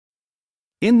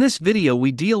In this video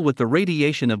we deal with the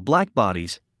radiation of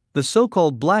blackbodies, the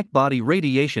so-called blackbody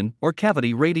radiation or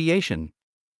cavity radiation.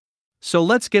 So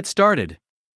let's get started.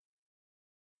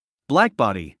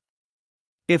 Blackbody.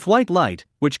 If white light,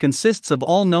 which consists of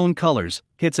all known colors,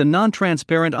 hits a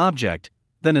non-transparent object,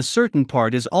 then a certain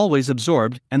part is always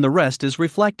absorbed and the rest is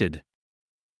reflected.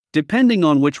 Depending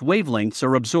on which wavelengths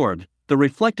are absorbed, the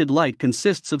reflected light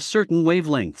consists of certain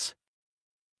wavelengths.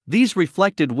 These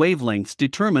reflected wavelengths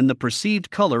determine the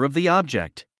perceived color of the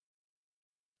object.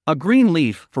 A green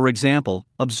leaf, for example,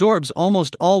 absorbs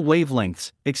almost all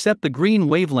wavelengths, except the green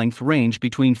wavelength range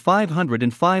between 500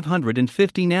 and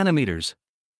 550 nanometers.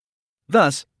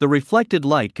 Thus, the reflected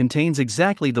light contains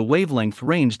exactly the wavelength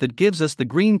range that gives us the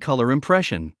green color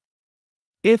impression.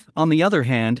 If, on the other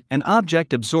hand, an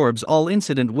object absorbs all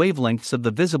incident wavelengths of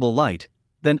the visible light,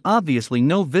 then obviously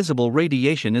no visible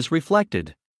radiation is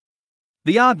reflected.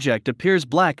 The object appears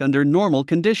black under normal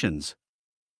conditions.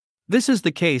 This is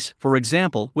the case, for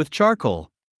example, with charcoal.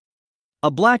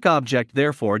 A black object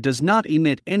therefore does not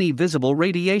emit any visible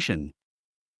radiation.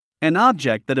 An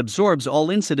object that absorbs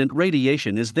all incident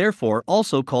radiation is therefore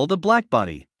also called a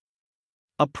blackbody.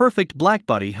 A perfect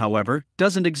blackbody, however,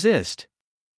 doesn't exist.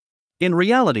 In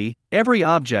reality, every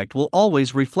object will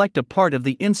always reflect a part of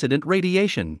the incident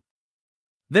radiation.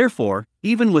 Therefore,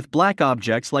 even with black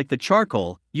objects like the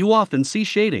charcoal, you often see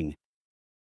shading.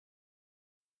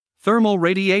 Thermal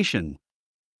radiation.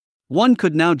 One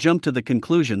could now jump to the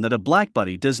conclusion that a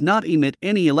blackbody does not emit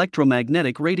any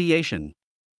electromagnetic radiation.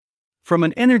 From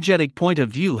an energetic point of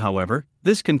view, however,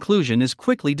 this conclusion is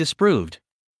quickly disproved.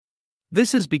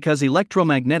 This is because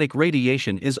electromagnetic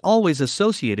radiation is always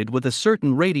associated with a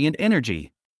certain radiant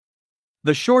energy.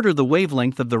 The shorter the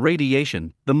wavelength of the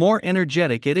radiation, the more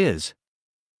energetic it is.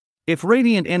 If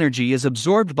radiant energy is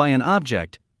absorbed by an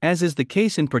object, as is the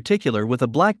case in particular with a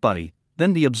blackbody,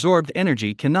 then the absorbed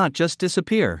energy cannot just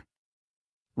disappear.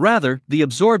 Rather, the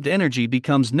absorbed energy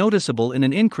becomes noticeable in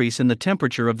an increase in the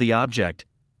temperature of the object.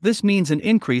 This means an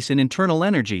increase in internal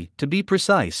energy, to be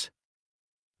precise.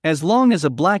 As long as a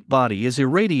black body is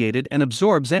irradiated and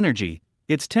absorbs energy,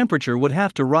 its temperature would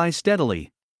have to rise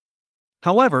steadily.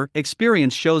 However,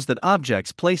 experience shows that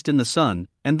objects placed in the sun,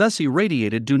 and thus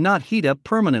irradiated, do not heat up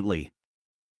permanently.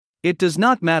 It does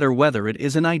not matter whether it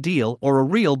is an ideal or a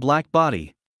real black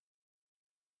body.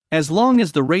 As long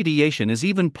as the radiation is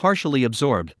even partially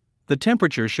absorbed, the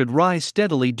temperature should rise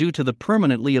steadily due to the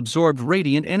permanently absorbed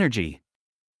radiant energy.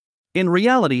 In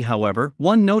reality, however,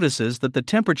 one notices that the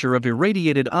temperature of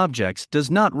irradiated objects does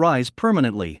not rise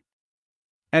permanently.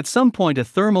 At some point a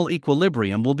thermal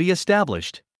equilibrium will be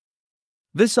established.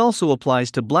 This also applies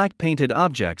to black painted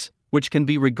objects, which can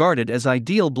be regarded as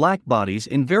ideal black bodies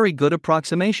in very good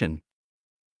approximation.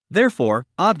 Therefore,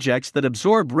 objects that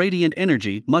absorb radiant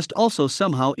energy must also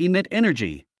somehow emit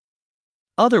energy.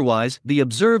 Otherwise, the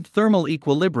observed thermal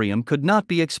equilibrium could not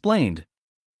be explained.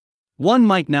 One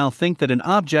might now think that an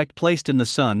object placed in the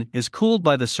sun is cooled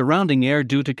by the surrounding air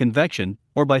due to convection,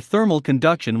 or by thermal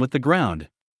conduction with the ground.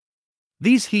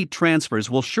 These heat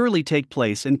transfers will surely take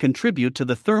place and contribute to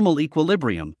the thermal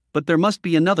equilibrium, but there must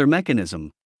be another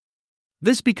mechanism.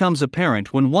 This becomes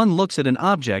apparent when one looks at an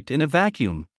object in a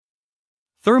vacuum.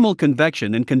 Thermal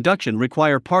convection and conduction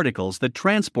require particles that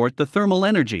transport the thermal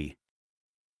energy.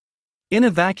 In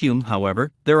a vacuum,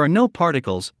 however, there are no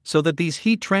particles, so that these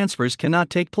heat transfers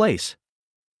cannot take place.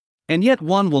 And yet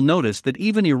one will notice that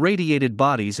even irradiated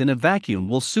bodies in a vacuum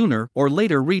will sooner or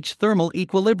later reach thermal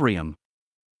equilibrium.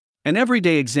 An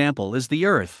everyday example is the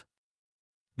Earth.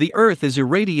 The Earth is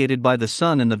irradiated by the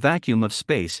sun in the vacuum of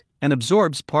space, and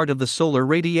absorbs part of the solar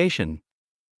radiation.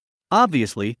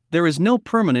 Obviously, there is no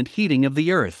permanent heating of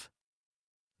the Earth.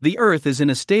 The Earth is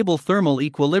in a stable thermal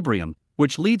equilibrium,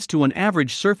 which leads to an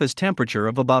average surface temperature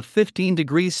of about 15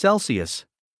 degrees Celsius.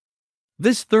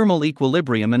 This thermal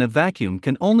equilibrium in a vacuum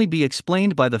can only be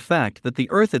explained by the fact that the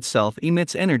Earth itself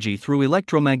emits energy through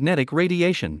electromagnetic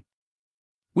radiation.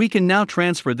 We can now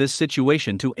transfer this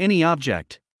situation to any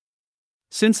object.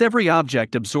 Since every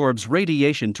object absorbs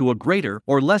radiation to a greater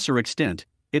or lesser extent,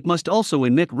 it must also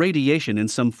emit radiation in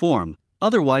some form,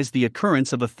 otherwise the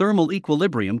occurrence of a thermal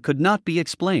equilibrium could not be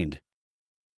explained.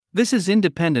 This is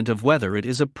independent of whether it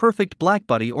is a perfect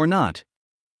blackbody or not.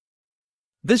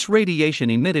 This radiation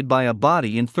emitted by a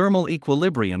body in thermal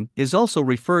equilibrium is also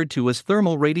referred to as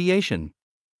thermal radiation.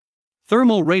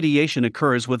 Thermal radiation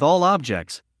occurs with all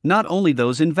objects, not only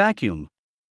those in vacuum.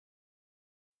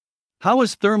 How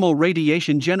is thermal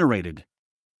radiation generated?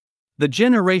 The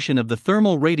generation of the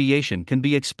thermal radiation can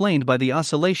be explained by the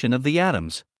oscillation of the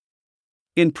atoms.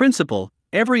 In principle,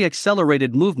 every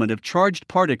accelerated movement of charged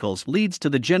particles leads to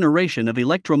the generation of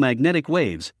electromagnetic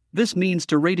waves. This means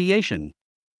to radiation.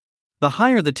 The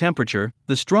higher the temperature,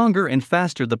 the stronger and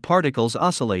faster the particles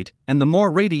oscillate, and the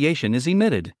more radiation is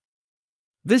emitted.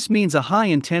 This means a high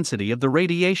intensity of the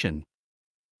radiation.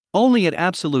 Only at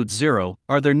absolute zero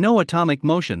are there no atomic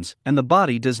motions, and the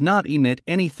body does not emit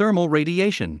any thermal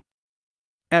radiation.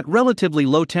 At relatively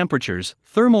low temperatures,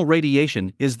 thermal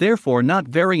radiation is therefore not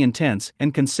very intense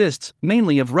and consists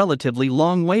mainly of relatively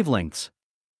long wavelengths.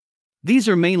 These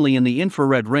are mainly in the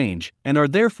infrared range and are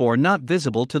therefore not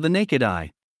visible to the naked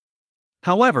eye.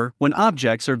 However, when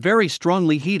objects are very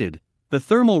strongly heated, the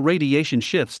thermal radiation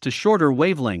shifts to shorter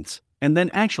wavelengths and then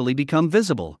actually become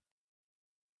visible.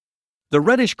 The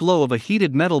reddish glow of a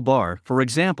heated metal bar, for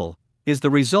example, is the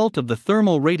result of the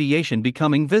thermal radiation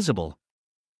becoming visible.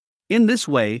 In this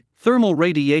way, thermal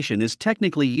radiation is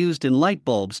technically used in light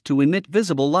bulbs to emit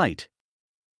visible light.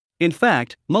 In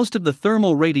fact, most of the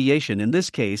thermal radiation in this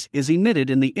case is emitted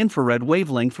in the infrared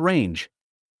wavelength range.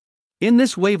 In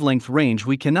this wavelength range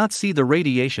we cannot see the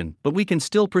radiation, but we can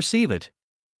still perceive it.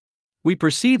 We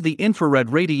perceive the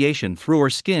infrared radiation through our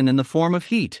skin in the form of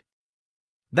heat.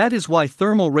 That is why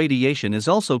thermal radiation is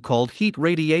also called heat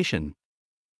radiation.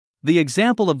 The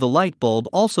example of the light bulb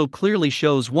also clearly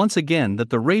shows once again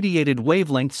that the radiated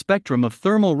wavelength spectrum of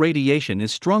thermal radiation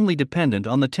is strongly dependent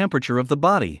on the temperature of the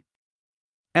body.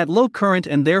 At low current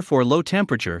and therefore low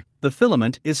temperature, the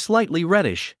filament is slightly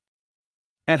reddish.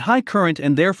 At high current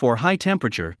and therefore high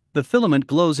temperature, the filament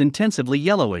glows intensively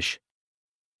yellowish.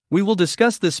 We will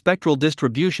discuss this spectral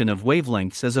distribution of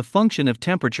wavelengths as a function of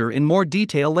temperature in more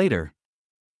detail later.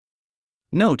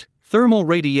 Note, thermal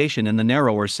radiation in the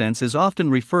narrower sense is often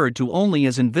referred to only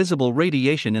as invisible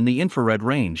radiation in the infrared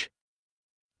range.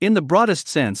 In the broadest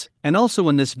sense, and also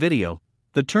in this video,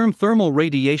 the term thermal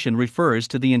radiation refers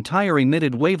to the entire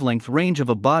emitted wavelength range of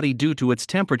a body due to its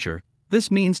temperature.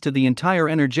 This means to the entire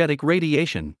energetic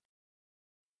radiation.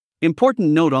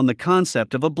 Important note on the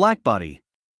concept of a blackbody.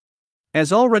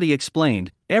 As already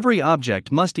explained, every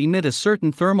object must emit a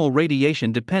certain thermal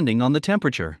radiation depending on the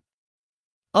temperature.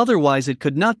 Otherwise it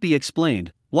could not be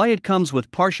explained why it comes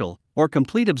with partial or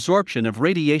complete absorption of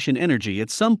radiation energy at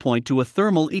some point to a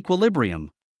thermal equilibrium.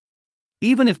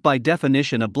 Even if by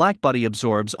definition a blackbody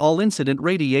absorbs all incident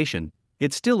radiation,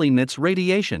 it still emits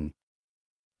radiation.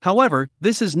 However,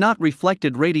 this is not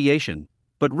reflected radiation,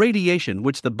 but radiation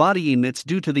which the body emits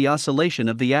due to the oscillation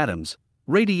of the atoms,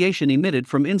 radiation emitted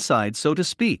from inside, so to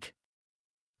speak.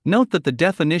 Note that the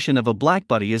definition of a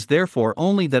blackbody is therefore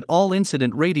only that all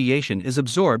incident radiation is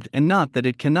absorbed and not that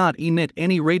it cannot emit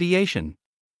any radiation.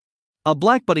 A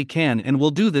blackbody can and will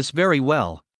do this very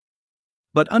well.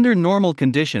 But under normal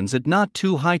conditions at not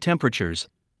too high temperatures,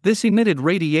 this emitted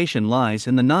radiation lies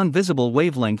in the non-visible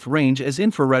wavelength range as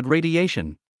infrared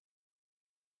radiation.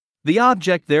 The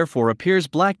object therefore appears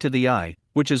black to the eye,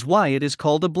 which is why it is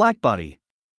called a blackbody.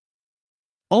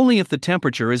 Only if the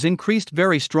temperature is increased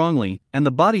very strongly and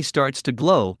the body starts to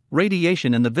glow,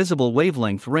 radiation in the visible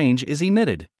wavelength range is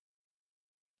emitted.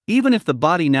 Even if the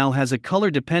body now has a color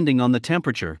depending on the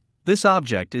temperature, this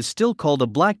object is still called a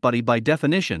blackbody by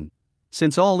definition,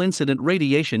 since all incident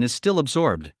radiation is still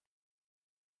absorbed.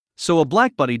 So a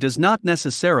blackbody does not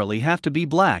necessarily have to be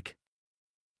black.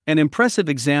 An impressive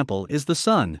example is the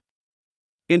Sun.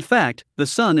 In fact, the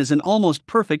Sun is an almost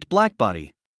perfect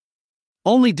blackbody.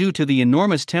 Only due to the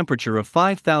enormous temperature of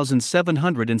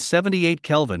 5,778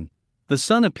 Kelvin, the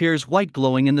Sun appears white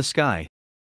glowing in the sky.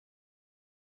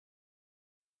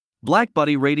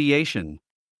 Blackbody radiation.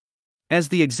 As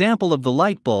the example of the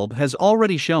light bulb has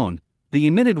already shown, the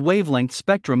emitted wavelength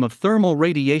spectrum of thermal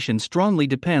radiation strongly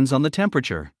depends on the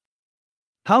temperature.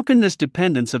 How can this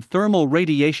dependence of thermal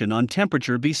radiation on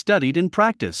temperature be studied in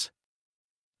practice?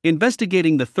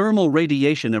 Investigating the thermal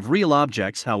radiation of real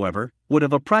objects, however, would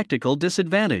have a practical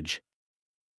disadvantage.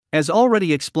 As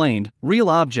already explained, real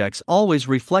objects always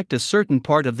reflect a certain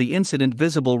part of the incident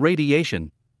visible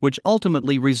radiation, which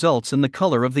ultimately results in the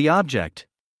color of the object.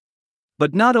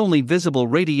 But not only visible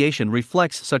radiation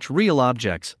reflects such real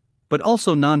objects, but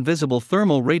also non-visible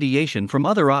thermal radiation from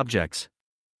other objects.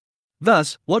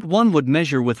 Thus, what one would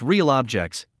measure with real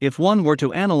objects, if one were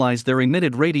to analyze their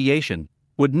emitted radiation,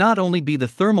 would not only be the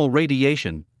thermal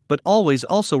radiation, but always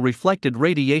also reflected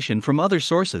radiation from other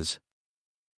sources.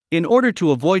 In order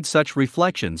to avoid such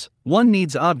reflections, one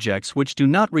needs objects which do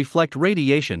not reflect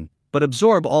radiation, but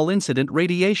absorb all incident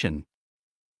radiation.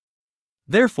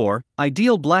 Therefore,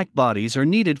 ideal black bodies are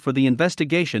needed for the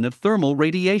investigation of thermal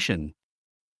radiation.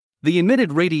 The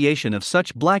emitted radiation of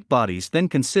such black bodies then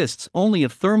consists only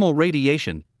of thermal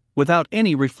radiation, without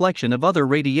any reflection of other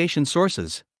radiation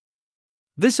sources.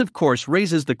 This of course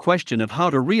raises the question of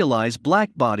how to realize black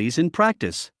bodies in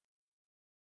practice.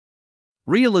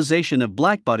 Realization of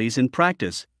black bodies in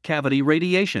practice, cavity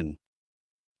radiation.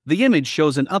 The image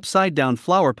shows an upside-down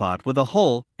flowerpot with a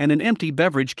hole and an empty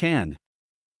beverage can.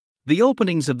 The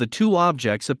openings of the two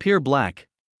objects appear black.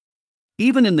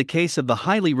 Even in the case of the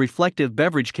highly reflective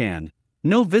beverage can,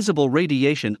 no visible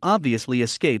radiation obviously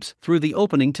escapes through the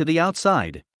opening to the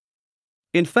outside.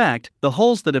 In fact, the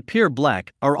holes that appear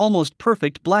black are almost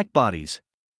perfect black bodies.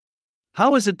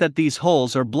 How is it that these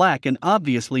holes are black and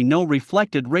obviously no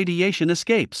reflected radiation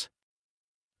escapes?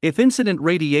 If incident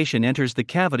radiation enters the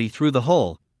cavity through the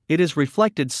hole, it is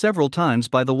reflected several times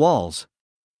by the walls.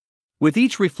 With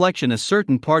each reflection, a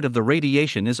certain part of the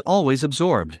radiation is always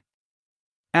absorbed.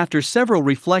 After several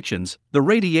reflections, the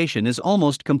radiation is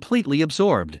almost completely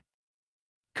absorbed.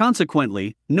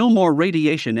 Consequently, no more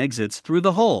radiation exits through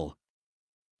the hole.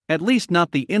 At least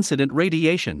not the incident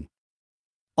radiation.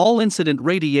 All incident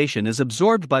radiation is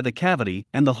absorbed by the cavity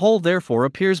and the hole therefore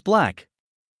appears black.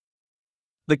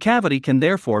 The cavity can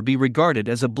therefore be regarded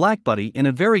as a blackbody in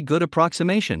a very good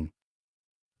approximation.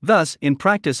 Thus, in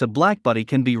practice, a blackbody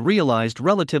can be realized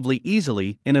relatively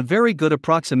easily in a very good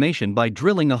approximation by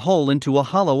drilling a hole into a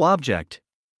hollow object.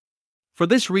 For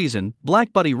this reason,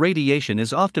 blackbody radiation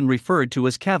is often referred to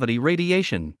as cavity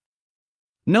radiation.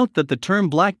 Note that the term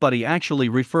blackbody actually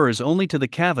refers only to the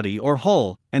cavity or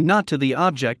hole, and not to the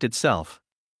object itself.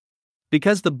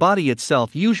 Because the body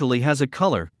itself usually has a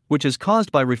color, which is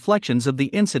caused by reflections of the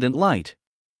incident light.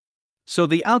 So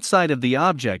the outside of the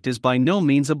object is by no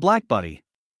means a blackbody.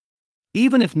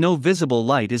 Even if no visible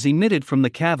light is emitted from the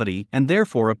cavity and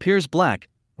therefore appears black,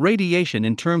 radiation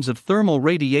in terms of thermal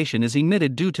radiation is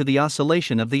emitted due to the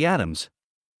oscillation of the atoms.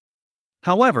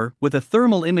 However, with a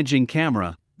thermal imaging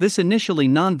camera, this initially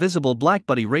non-visible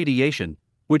blackbody radiation,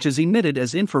 which is emitted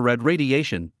as infrared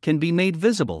radiation, can be made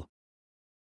visible.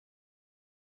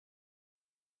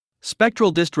 Spectral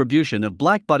distribution of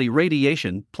blackbody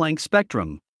radiation, Planck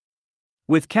spectrum.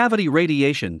 With cavity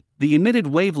radiation, the emitted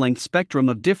wavelength spectrum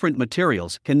of different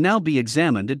materials can now be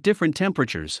examined at different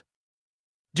temperatures.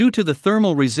 Due to the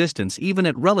thermal resistance even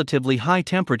at relatively high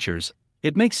temperatures,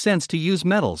 it makes sense to use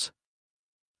metals.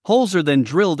 Holes are then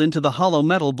drilled into the hollow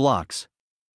metal blocks.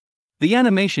 The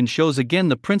animation shows again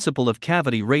the principle of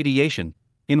cavity radiation,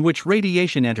 in which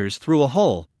radiation enters through a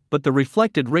hole, but the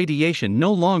reflected radiation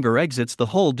no longer exits the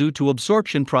hole due to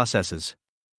absorption processes.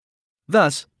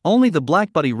 Thus, only the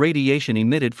blackbody radiation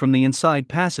emitted from the inside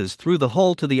passes through the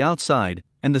hole to the outside,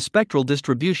 and the spectral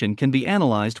distribution can be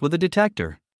analyzed with a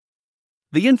detector.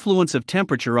 The influence of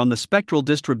temperature on the spectral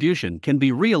distribution can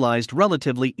be realized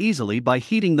relatively easily by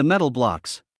heating the metal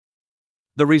blocks.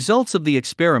 The results of the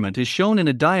experiment is shown in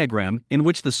a diagram in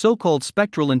which the so-called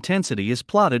spectral intensity is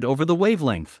plotted over the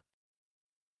wavelength.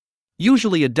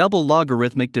 Usually a double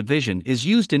logarithmic division is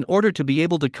used in order to be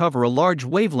able to cover a large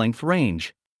wavelength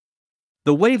range.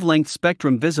 The wavelength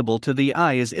spectrum visible to the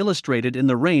eye is illustrated in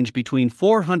the range between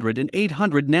 400 and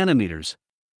 800 nanometers.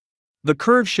 The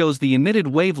curve shows the emitted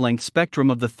wavelength spectrum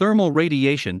of the thermal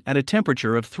radiation at a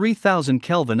temperature of 3000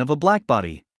 Kelvin of a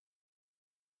blackbody.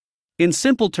 In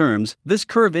simple terms, this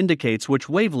curve indicates which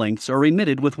wavelengths are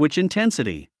emitted with which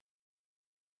intensity.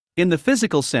 In the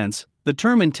physical sense, the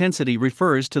term intensity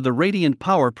refers to the radiant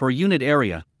power per unit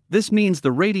area. This means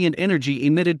the radiant energy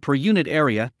emitted per unit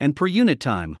area and per unit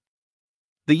time.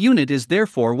 The unit is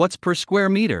therefore watts per square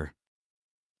meter.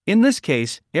 In this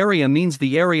case, area means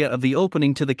the area of the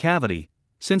opening to the cavity,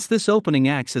 since this opening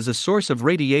acts as a source of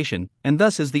radiation and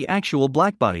thus is the actual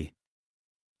blackbody.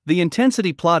 The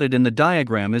intensity plotted in the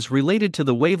diagram is related to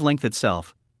the wavelength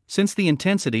itself, since the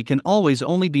intensity can always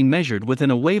only be measured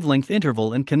within a wavelength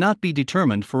interval and cannot be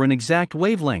determined for an exact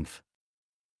wavelength.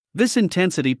 This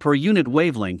intensity per unit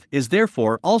wavelength is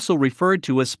therefore also referred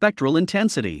to as spectral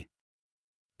intensity.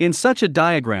 In such a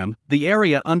diagram, the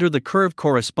area under the curve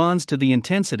corresponds to the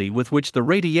intensity with which the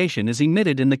radiation is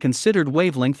emitted in the considered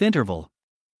wavelength interval.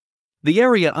 The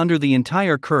area under the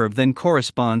entire curve then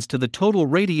corresponds to the total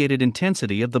radiated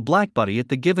intensity of the blackbody at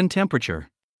the given temperature.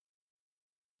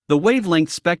 The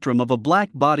wavelength spectrum of a black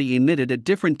body emitted at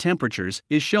different temperatures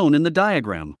is shown in the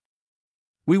diagram.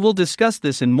 We will discuss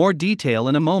this in more detail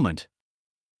in a moment.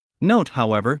 Note,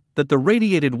 however, that the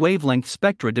radiated wavelength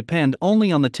spectra depend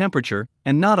only on the temperature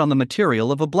and not on the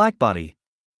material of a blackbody.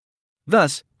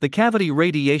 Thus, the cavity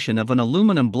radiation of an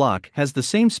aluminum block has the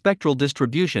same spectral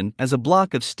distribution as a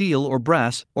block of steel or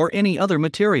brass or any other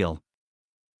material.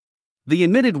 The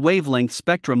emitted wavelength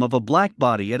spectrum of a black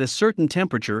body at a certain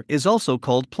temperature is also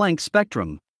called Planck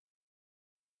spectrum.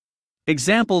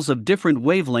 Examples of different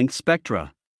wavelength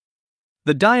spectra.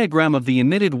 The diagram of the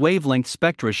emitted wavelength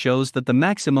spectra shows that the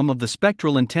maximum of the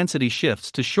spectral intensity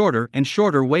shifts to shorter and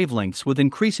shorter wavelengths with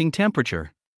increasing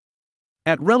temperature.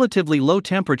 At relatively low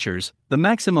temperatures, the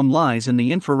maximum lies in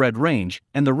the infrared range,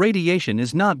 and the radiation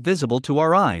is not visible to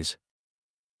our eyes.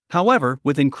 However,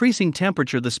 with increasing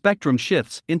temperature, the spectrum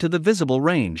shifts into the visible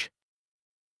range.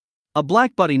 A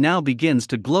blackbody now begins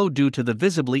to glow due to the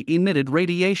visibly emitted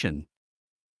radiation.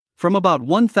 From about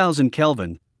 1000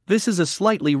 Kelvin, this is a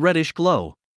slightly reddish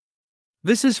glow.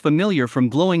 This is familiar from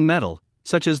glowing metal,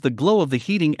 such as the glow of the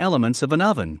heating elements of an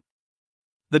oven.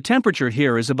 The temperature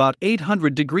here is about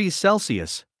 800 degrees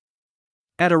Celsius.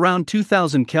 At around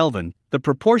 2000 Kelvin, the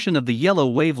proportion of the yellow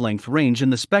wavelength range in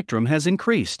the spectrum has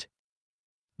increased.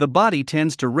 The body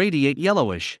tends to radiate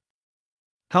yellowish.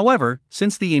 However,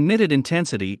 since the emitted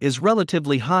intensity is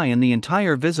relatively high in the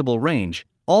entire visible range,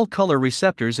 all color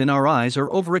receptors in our eyes are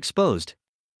overexposed.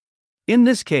 In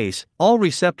this case, all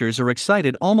receptors are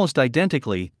excited almost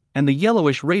identically, and the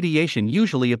yellowish radiation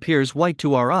usually appears white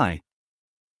to our eye.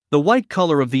 The white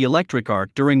color of the electric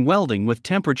arc during welding with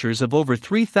temperatures of over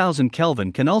 3000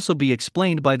 Kelvin can also be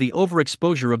explained by the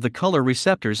overexposure of the color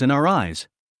receptors in our eyes.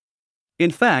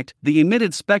 In fact, the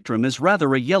emitted spectrum is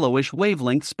rather a yellowish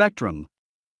wavelength spectrum.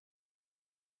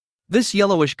 This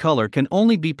yellowish color can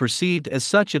only be perceived as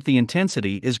such if the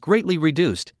intensity is greatly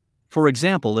reduced, for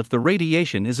example if the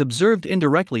radiation is observed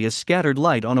indirectly as scattered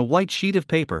light on a white sheet of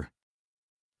paper.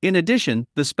 In addition,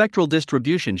 the spectral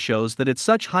distribution shows that at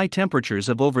such high temperatures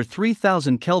of over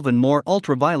 3000 Kelvin more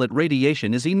ultraviolet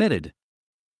radiation is emitted.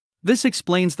 This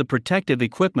explains the protective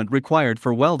equipment required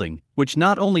for welding, which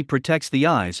not only protects the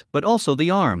eyes but also the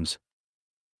arms.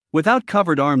 Without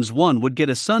covered arms, one would get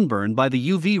a sunburn by the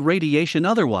UV radiation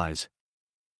otherwise.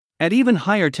 At even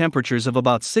higher temperatures of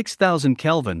about 6000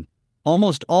 Kelvin,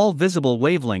 almost all visible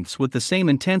wavelengths with the same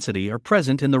intensity are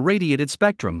present in the radiated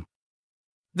spectrum.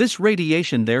 This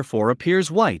radiation therefore appears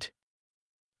white.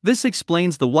 This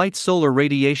explains the white solar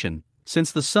radiation,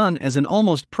 since the Sun as an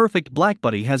almost perfect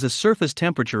blackbody has a surface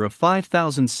temperature of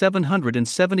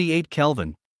 5778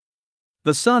 Kelvin.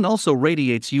 The Sun also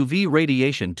radiates UV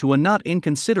radiation to a not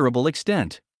inconsiderable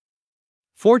extent.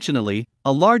 Fortunately,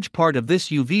 a large part of this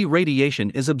UV radiation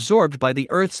is absorbed by the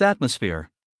Earth's atmosphere.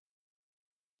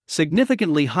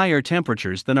 Significantly higher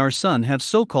temperatures than our Sun have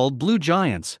so-called blue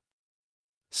giants.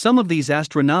 Some of these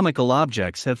astronomical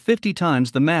objects have 50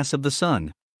 times the mass of the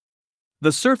Sun.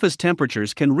 The surface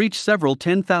temperatures can reach several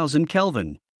 10,000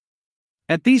 Kelvin.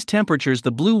 At these temperatures,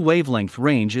 the blue wavelength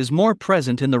range is more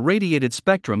present in the radiated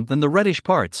spectrum than the reddish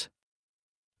parts.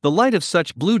 The light of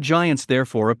such blue giants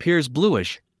therefore appears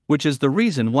bluish, which is the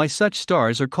reason why such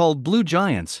stars are called blue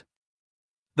giants.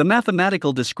 The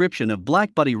mathematical description of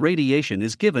blackbody radiation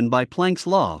is given by Planck's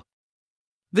law.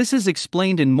 This is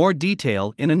explained in more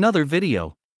detail in another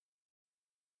video.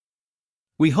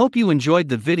 We hope you enjoyed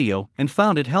the video and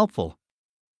found it helpful.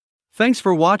 Thanks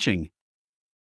for watching.